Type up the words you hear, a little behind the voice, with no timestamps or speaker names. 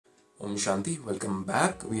Om Shanti, welcome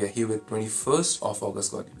back. We are here with 21st of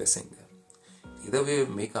August God blessing. Either we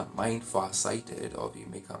make our mind far-sighted, or we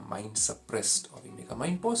make our mind suppressed, or we make our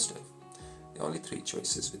mind positive. There are only three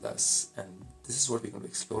choices with us, and this is what we're going to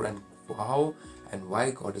explore, and how and why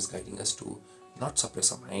God is guiding us to not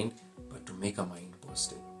suppress our mind, but to make our mind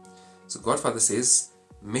positive. So God Father says,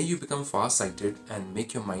 may you become far-sighted and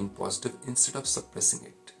make your mind positive instead of suppressing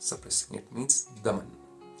it. Suppressing it means daman.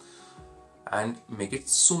 And make it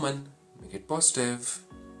suman, make it positive.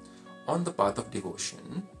 On the path of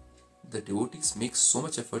devotion, the devotees make so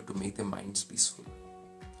much effort to make their minds peaceful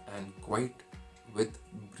and quiet with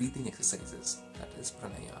breathing exercises, that is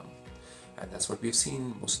pranayam. And that's what we've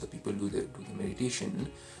seen most of the people do the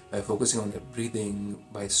meditation by focusing on their breathing,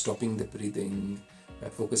 by stopping the breathing, by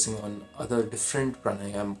focusing on other different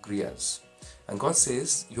pranayam kriyas. And God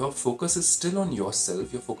says your focus is still on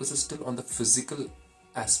yourself, your focus is still on the physical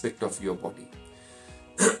aspect of your body.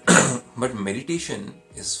 But meditation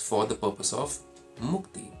is for the purpose of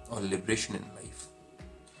mukti or liberation in life.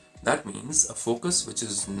 That means a focus which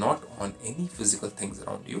is not on any physical things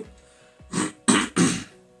around you,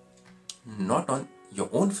 not on your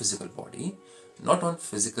own physical body, not on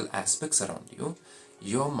physical aspects around you.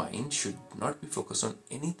 Your mind should not be focused on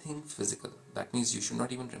anything physical. That means you should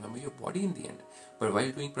not even remember your body in the end. But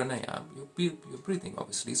while doing pranayam, you're breathing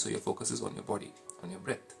obviously, so your focus is on your body, on your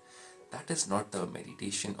breath. That is not the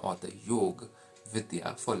meditation or the yoga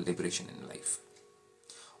vidya for liberation in life.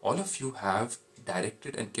 All of you have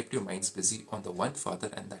directed and kept your minds busy on the one Father,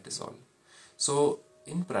 and that is all. So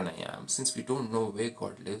in pranayam, since we don't know where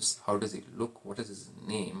God lives, how does he look, what is his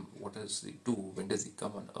name, what does he do, when does he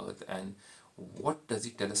come on earth, and what does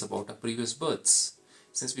he tell us about our previous births?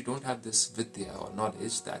 Since we don't have this vidya or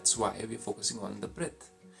knowledge, that's why we're focusing on the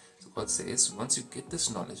breath. So God says, once you get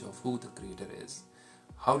this knowledge of who the Creator is,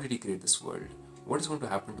 how did he create this world, what is going to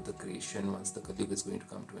happen to the creation once the Kali is going to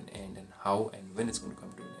come to an end, and how and when it's going to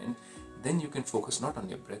come to an end, then you can focus not on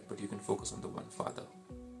your breath, but you can focus on the one Father.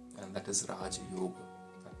 And that is RAJYOGA.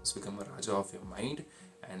 That means become a Raja of your mind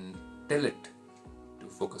and tell it to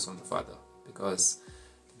focus on the Father, because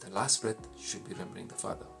the last breath should be remembering the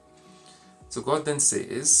Father. So God then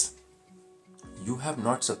says, you have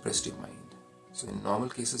not suppressed your mind. So in normal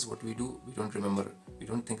cases, what we do, we don't remember, we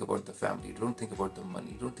don't think about the family, don't think about the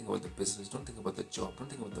money, don't think about the business, don't think about the job, don't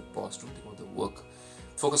think about the boss, don't think about the work.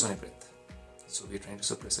 Focus on your breath. So we're trying to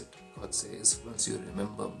suppress it. God says, once you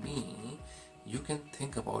remember me, you can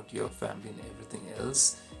think about your family and everything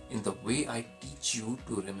else in the way I teach you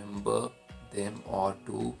to remember them or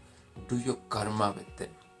to do your karma with them.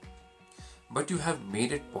 But you have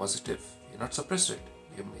made it positive. You're not suppressed it.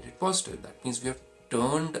 We have made it positive. That means we have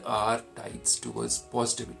turned our tides towards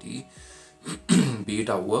positivity, be it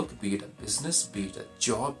our work, be it a business, be it a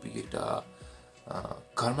job, be it a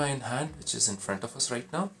karma in hand, which is in front of us right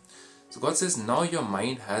now. So God says, now your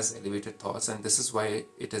mind has elevated thoughts, and this is why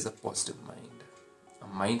it is a positive mind. A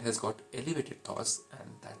mind has got elevated thoughts, and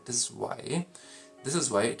this is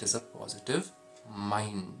why it is a positive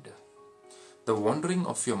mind. The wandering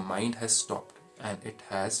of your mind has stopped, and it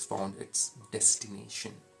has found its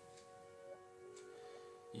destination.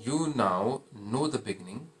 You now know the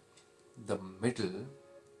beginning, the middle,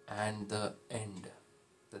 and the end,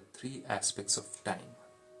 the three aspects of time.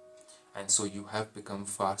 And so you have become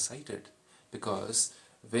far-sighted, because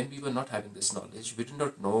when we were not having this knowledge, we did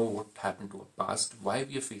not know what happened to our past, why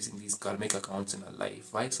we are facing these karmic accounts in our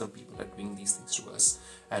life, why some people are doing these things to us,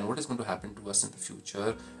 and what is going to happen to us in the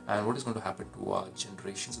future, and what is going to happen to our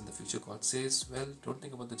generations in the future. God says, well, don't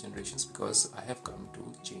think about the generations, because I have come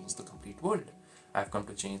to change the complete world. I have come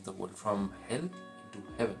to change the world from hell into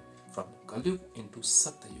heaven, from Kali into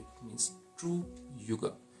Satyuga, means true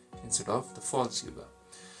Yuga instead of the false Yuga.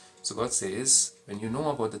 So God says, when you know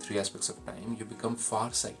about the three aspects of time, you become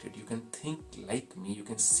far-sighted. You can think like me, you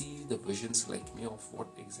can see the visions like me of what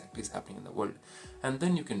exactly is happening in the world. And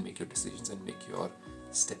then you can make your decisions and make your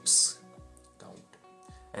steps count.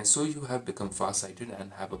 And so you have become far-sighted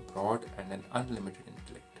and have a broad and an unlimited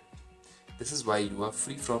intellect. This is why you are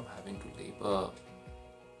free from having to labor.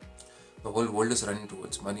 The whole world is running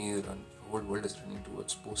towards money, the whole world is running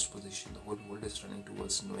towards post position, the whole world is running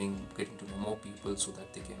towards getting to know more people so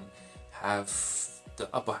that they can have the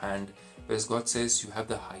upper hand. Whereas God says, you have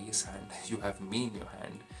the highest hand, you have me in your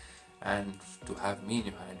hand, and to have me in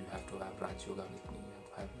your hand, you have to have RAJYOGA with me, you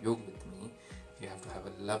have to have yoga with me, you have to have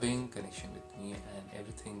a loving connection with me, and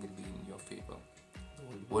everything will be in your favor. The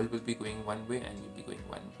whole world will be going one way and you'll be going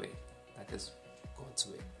one way. That is God's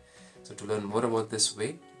way. So to learn more about this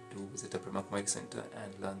way, do visit a brahmakumaris center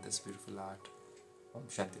and learn this beautiful art. Om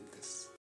Shanti with this.